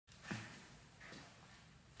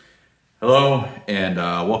Hello and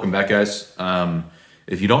welcome back, guys.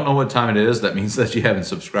 If you don't know what time it is, that means that you haven't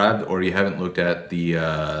subscribed or you haven't looked at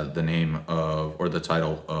the name of or the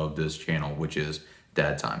title of this channel, which is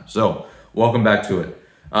Dad Time. So welcome back to it.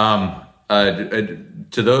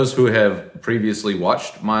 To those who have previously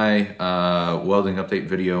watched my welding update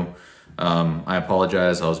video, I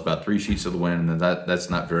apologize. I was about 3 sheets to the wind, and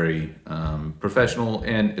that's not very professional,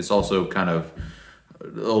 and it's also kind of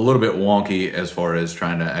a little bit wonky as far as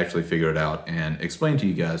trying to actually figure it out and explain to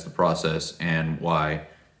you guys the process and why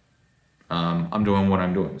I'm doing what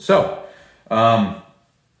I'm doing. So,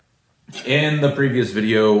 in the previous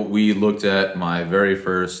video, we looked at my very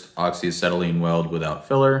first oxyacetylene weld without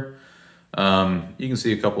filler. You can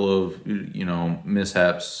see a couple of,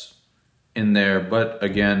 mishaps in there, but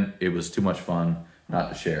again, it was too much fun not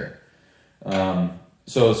to share.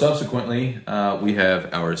 So subsequently, we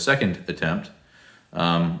have our second attempt,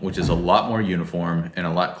 which is a lot more uniform and a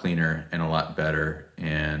lot cleaner and a lot better.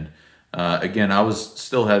 And again, I was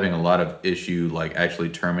still having a lot of issue like actually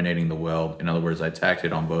terminating the weld. In other words, I tacked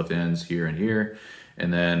it on both ends here and here.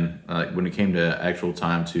 And then when it came to actual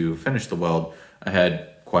time to finish the weld, I had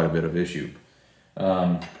quite a bit of issue.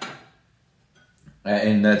 And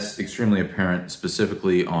that's extremely apparent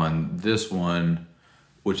specifically on this one,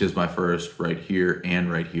 which is my first right here and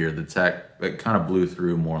right here. The tack that kind of blew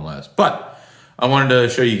through more or less. But I wanted to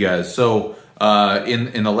show you guys. So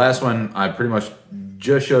in the last one, I pretty much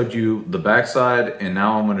just showed you the backside, and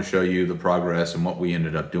now I'm going to show you the progress and what we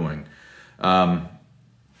ended up doing. You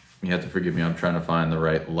have to forgive me. I'm trying to find the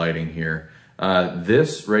right lighting here.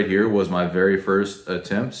 This right here was my very first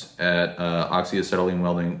attempt at oxyacetylene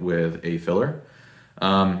welding with a filler.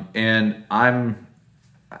 And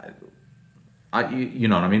you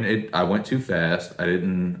know what I mean? I went too fast. I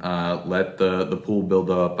didn't let the pool build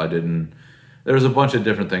up. There was a bunch of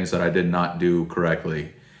different things that I did not do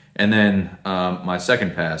correctly. And then my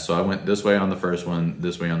second pass, so I went this way on the first one,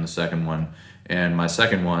 this way on the second one, and my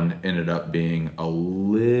second one ended up being a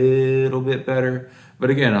little bit better.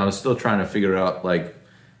 But again, I was still trying to figure out, like,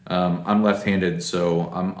 I'm left-handed,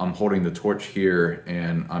 so I'm holding the torch here,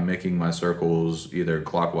 and I'm making my circles either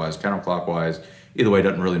clockwise, counterclockwise. Either way, it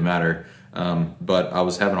doesn't really matter. But I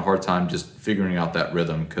was having a hard time just figuring out that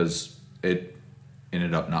rhythm because it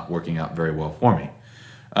ended up not working out very well for me.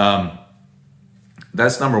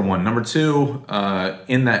 That's number one. Number two,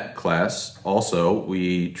 in that class, also,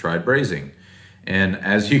 we tried brazing. And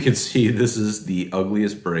as you can see, this is the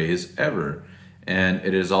ugliest braze ever. And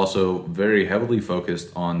it is also very heavily focused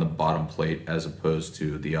on the bottom plate as opposed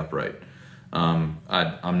to the upright. I'm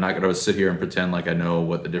not going to sit here and pretend like I know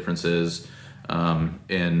what the difference is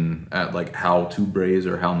like how to braze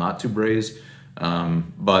or how not to braze.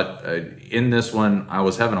 But in this one, I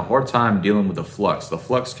was having a hard time dealing with the flux. The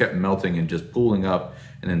flux kept melting and just pooling up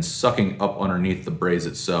and then sucking up underneath the braze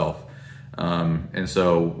itself. And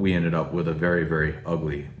so we ended up with a very, very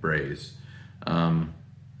ugly braze.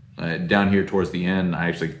 Down here towards the end, I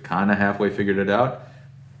actually kind of halfway figured it out,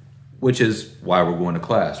 which is why we're going to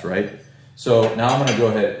class, right? So now I'm going to go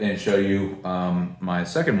ahead and show you my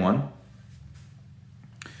second one.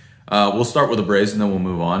 We'll start with the braze and then we'll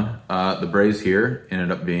move on. The braze here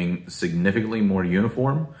ended up being significantly more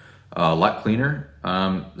uniform, a lot cleaner,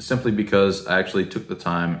 simply because I actually took the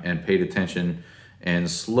time and paid attention and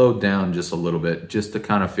slowed down just a little bit just to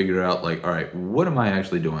kind of figure out, like, all right, what am I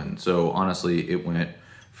actually doing? So honestly, it went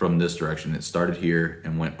from this direction. It started here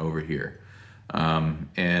and went over here.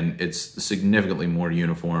 And it's significantly more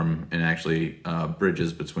uniform and actually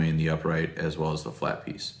bridges between the upright as well as the flat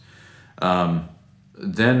piece.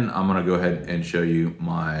 Then I'm going to go ahead and show you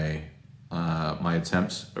my my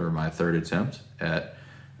attempts, or my third attempt at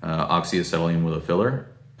oxyacetylene with a filler.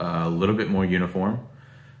 A little bit more uniform.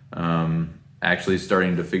 Actually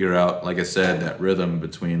starting to figure out, like I said, that rhythm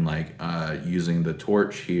between like using the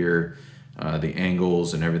torch here, the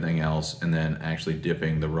angles and everything else, and then actually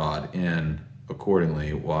dipping the rod in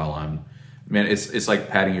accordingly while it's like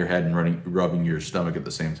patting your head and rubbing your stomach at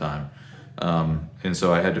the same time. And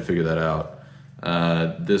so I had to figure that out.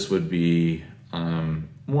 This would be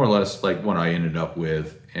more or less like what I ended up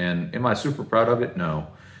with. And am I super proud of it? No.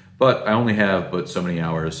 But I only have so many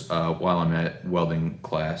hours while I'm at welding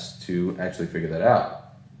class to actually figure that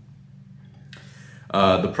out.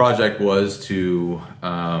 The project was to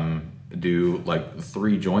do like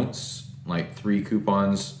 3 joints, like 3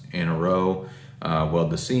 coupons in a row,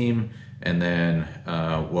 weld the seam, and then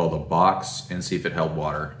weld a box and see if it held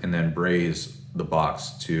water, and then braze the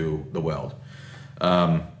box to the weld.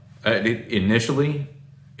 Initially,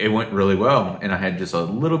 it went really well, and I had just a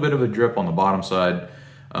little bit of a drip on the bottom side,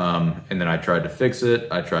 And then I tried to fix it.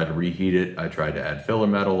 I tried to reheat it. I tried to add filler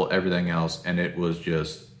metal, everything else, and it was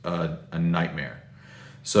just a nightmare.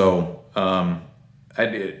 So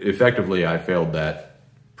effectively, I failed that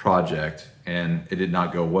project, and it did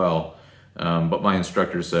not go well. But my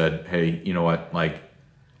instructor said, "Hey, you know what? Like,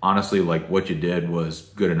 honestly, like what you did was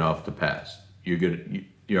good enough to pass. You're good.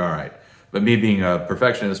 You're all right." But me being a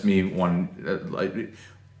perfectionist, it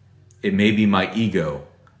may be my ego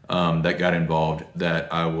that got involved,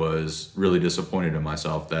 that I was really disappointed in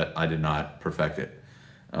myself that I did not perfect it.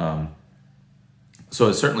 So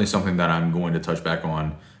it's certainly something that I'm going to touch back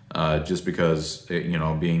on, just because,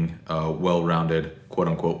 being a well-rounded,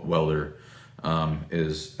 quote-unquote, welder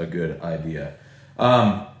is a good idea.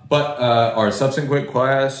 But our subsequent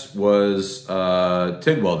class was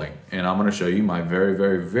TIG welding, and I'm going to show you my very,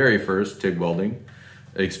 very, very first TIG welding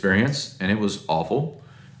experience, and it was awful,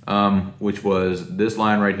 which was this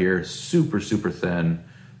line right here, super, super thin.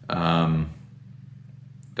 I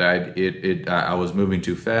was moving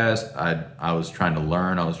too fast. I was trying to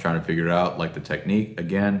learn. I was trying to figure out like the technique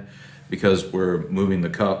again, because we're moving the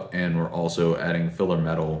cup and we're also adding filler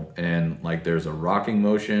metal, and like there's a rocking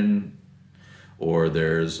motion, or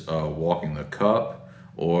there's walking the cup,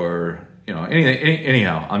 or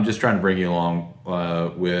anyhow, I'm just trying to bring you along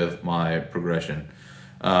with my progression.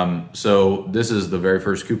 So this is the very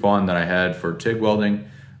first coupon that I had for TIG welding,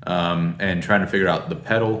 and trying to figure out the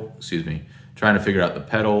pedal,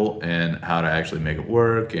 and how to actually make it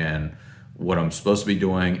work, and what I'm supposed to be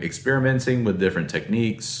doing, experimenting with different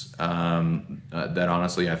techniques that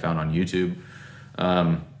honestly I found on YouTube.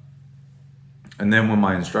 And then when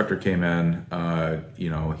my instructor came in,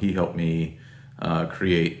 he helped me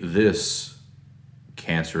create this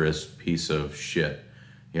cancerous piece of shit.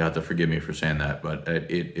 You have to forgive me for saying that, but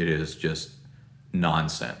it is just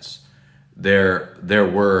nonsense. There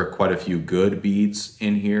were quite a few good beads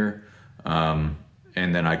in here, and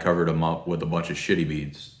then I covered them up with a bunch of shitty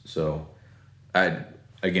beads. So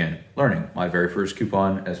again, learning my very first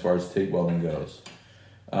coupon as far as TIG welding goes.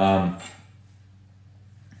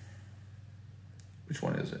 Which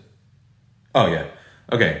one is it? Oh yeah.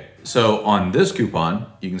 Okay. So on this coupon,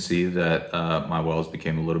 you can see that my welds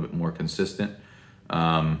became a little bit more consistent.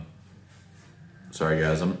 Sorry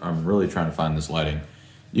guys, I'm really trying to find this lighting.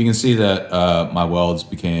 You can see that my welds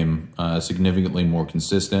became significantly more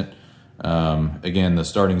consistent. Again, the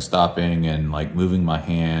starting, stopping, and like moving my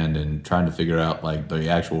hand and trying to figure out like the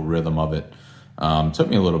actual rhythm of it took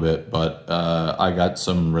me a little bit, but I got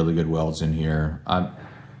some really good welds in here.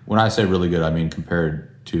 When I say really good, I mean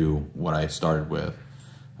compared to what I started with.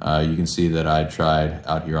 You can see that I tried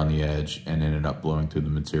out here on the edge and ended up blowing through the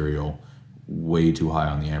material way too high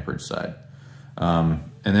on the amperage side.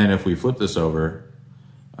 And then if we flip this over,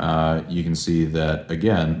 you can see that,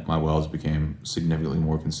 again, my welds became significantly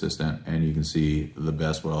more consistent, and you can see the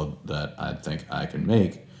best weld that I think I can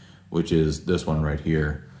make, which is this one right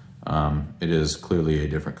here. It is clearly a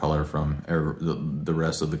different color from the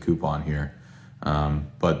rest of the coupon here.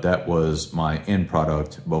 But that was my end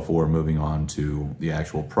product before moving on to the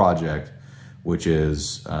actual project, which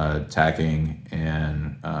is tacking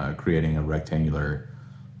and creating a rectangular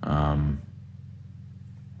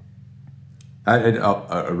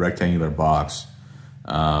a rectangular box,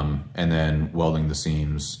 and then welding the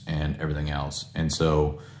seams and everything else. And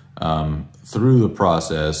so through the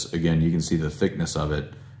process, again, you can see the thickness of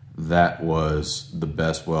it. That was the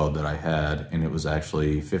best weld that I had, and it was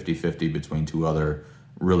actually 50-50 between two other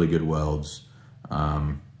really good welds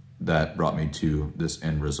that brought me to this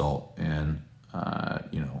end result. And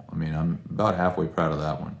I'm about halfway proud of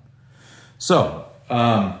that one. So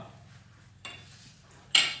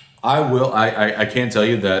I can tell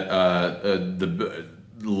you that the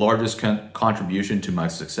largest contribution to my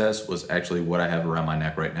success was actually what I have around my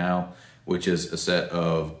neck right now, which is a set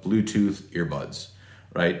of Bluetooth earbuds.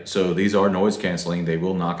 Right, so these are noise canceling. They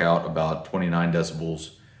will knock out about 29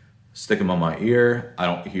 decibels. Stick them on my ear. I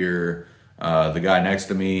don't hear the guy next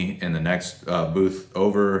to me in the next booth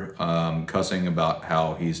over cussing about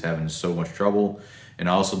how he's having so much trouble, and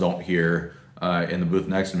I also don't hear in the booth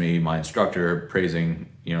next to me my instructor praising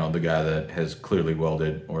the guy that has clearly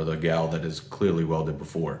welded, or the gal that has clearly welded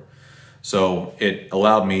before. So it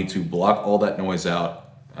allowed me to block all that noise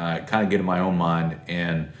out, kind of get in my own mind,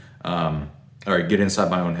 and get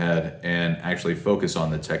inside my own head and actually focus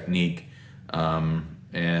on the technique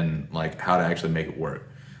and like how to actually make it work.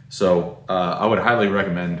 So I would highly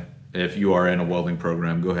recommend, if you are in a welding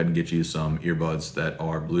program, go ahead and get you some earbuds that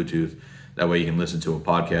are Bluetooth. That way you can listen to a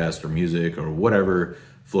podcast or music or whatever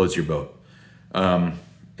floats your boat. And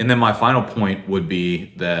then my final point would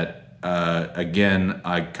be that again,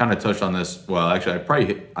 I kind of touched on this. Well, actually,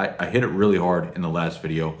 I hit it really hard in the last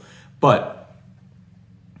video. But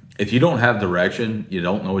if you don't have direction, you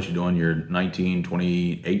don't know what you're doing, you're 19,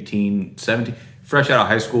 20, 18, 17, fresh out of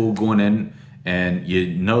high school, going in, and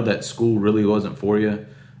you know that school really wasn't for you,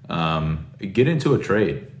 get into a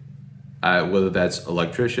trade. Whether that's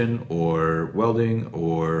electrician or welding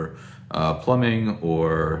or plumbing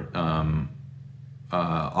or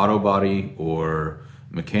auto body or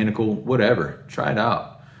mechanical, whatever. Try it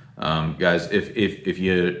out, guys. If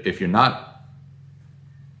you're not,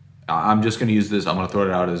 I'm just going to use this. I'm going to throw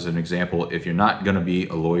it out as an example. If you're not going to be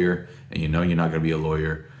a lawyer and you know you're not going to be a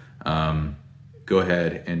lawyer, go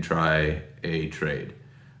ahead and try a trade.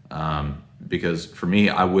 Because for me,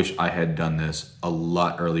 I wish I had done this a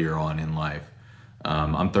lot earlier on in life.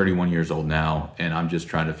 I'm 31 years old now, and I'm just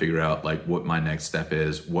trying to figure out like what my next step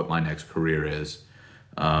is, what my next career is,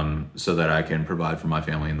 so that I can provide for my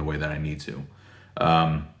family in the way that I need to.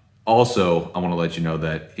 Also, I want to let you know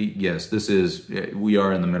that yes, we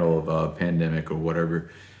are in the middle of a pandemic or whatever.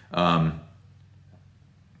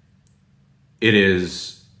 It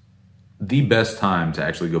is the best time to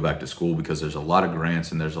actually go back to school because there's a lot of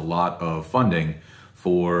grants and there's a lot of funding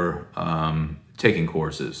for taking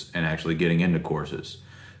courses and actually getting into courses.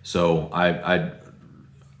 So I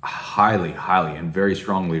highly, highly and very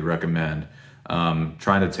strongly recommend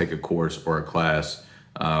trying to take a course or a class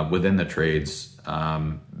within the trades,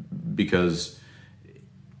 because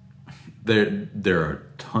there are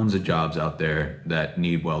tons of jobs out there that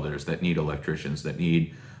need welders, that need electricians, that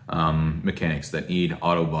need mechanics, that need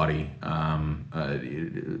auto body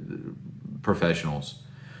professionals.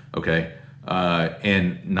 Okay.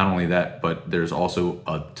 And not only that, but there's also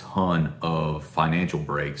a ton of financial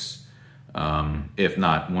breaks, if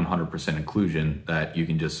not 100% inclusion, that you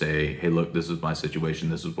can just say, hey, look, this is my situation.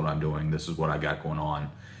 This is what I'm doing. This is what I got going on.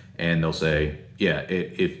 And they'll say, yeah,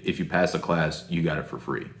 if you pass the class, you got it for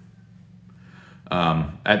free.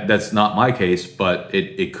 That's not my case, but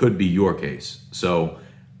it could be your case. So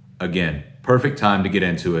again, perfect time to get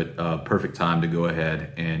into it. Perfect time to go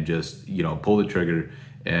ahead and just, pull the trigger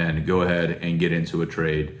and go ahead and get into a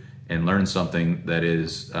trade and learn something that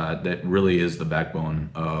is that really is the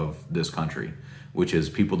backbone of this country, which is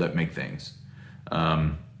people that make things.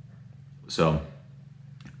 So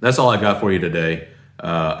that's all I got for you today.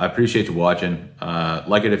 I appreciate you watching.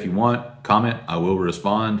 Like it if you want, comment, I will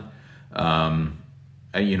respond.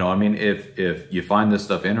 If you find this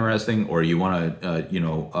stuff interesting or you want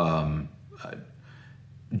to,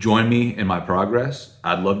 join me in my progress,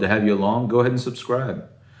 I'd love to have you along. Go ahead and subscribe.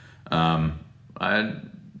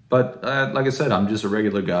 But like I said, I'm just a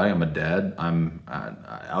regular guy. I'm a dad. I'm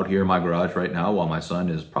out here in my garage right now while my son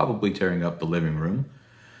is probably tearing up the living room.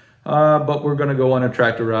 But we're going to go on a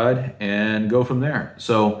tractor ride and go from there.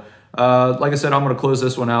 So, like I said, I'm going to close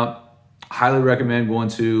this one out. Highly recommend going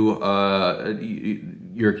to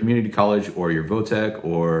your community college or your votec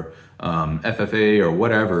or FFA or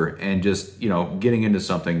whatever, and just getting into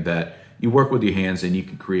something that you work with your hands and you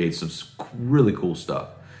can create some really cool stuff.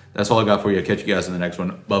 That's all I got for you. I'll catch you guys in the next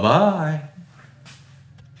one. Bye-bye.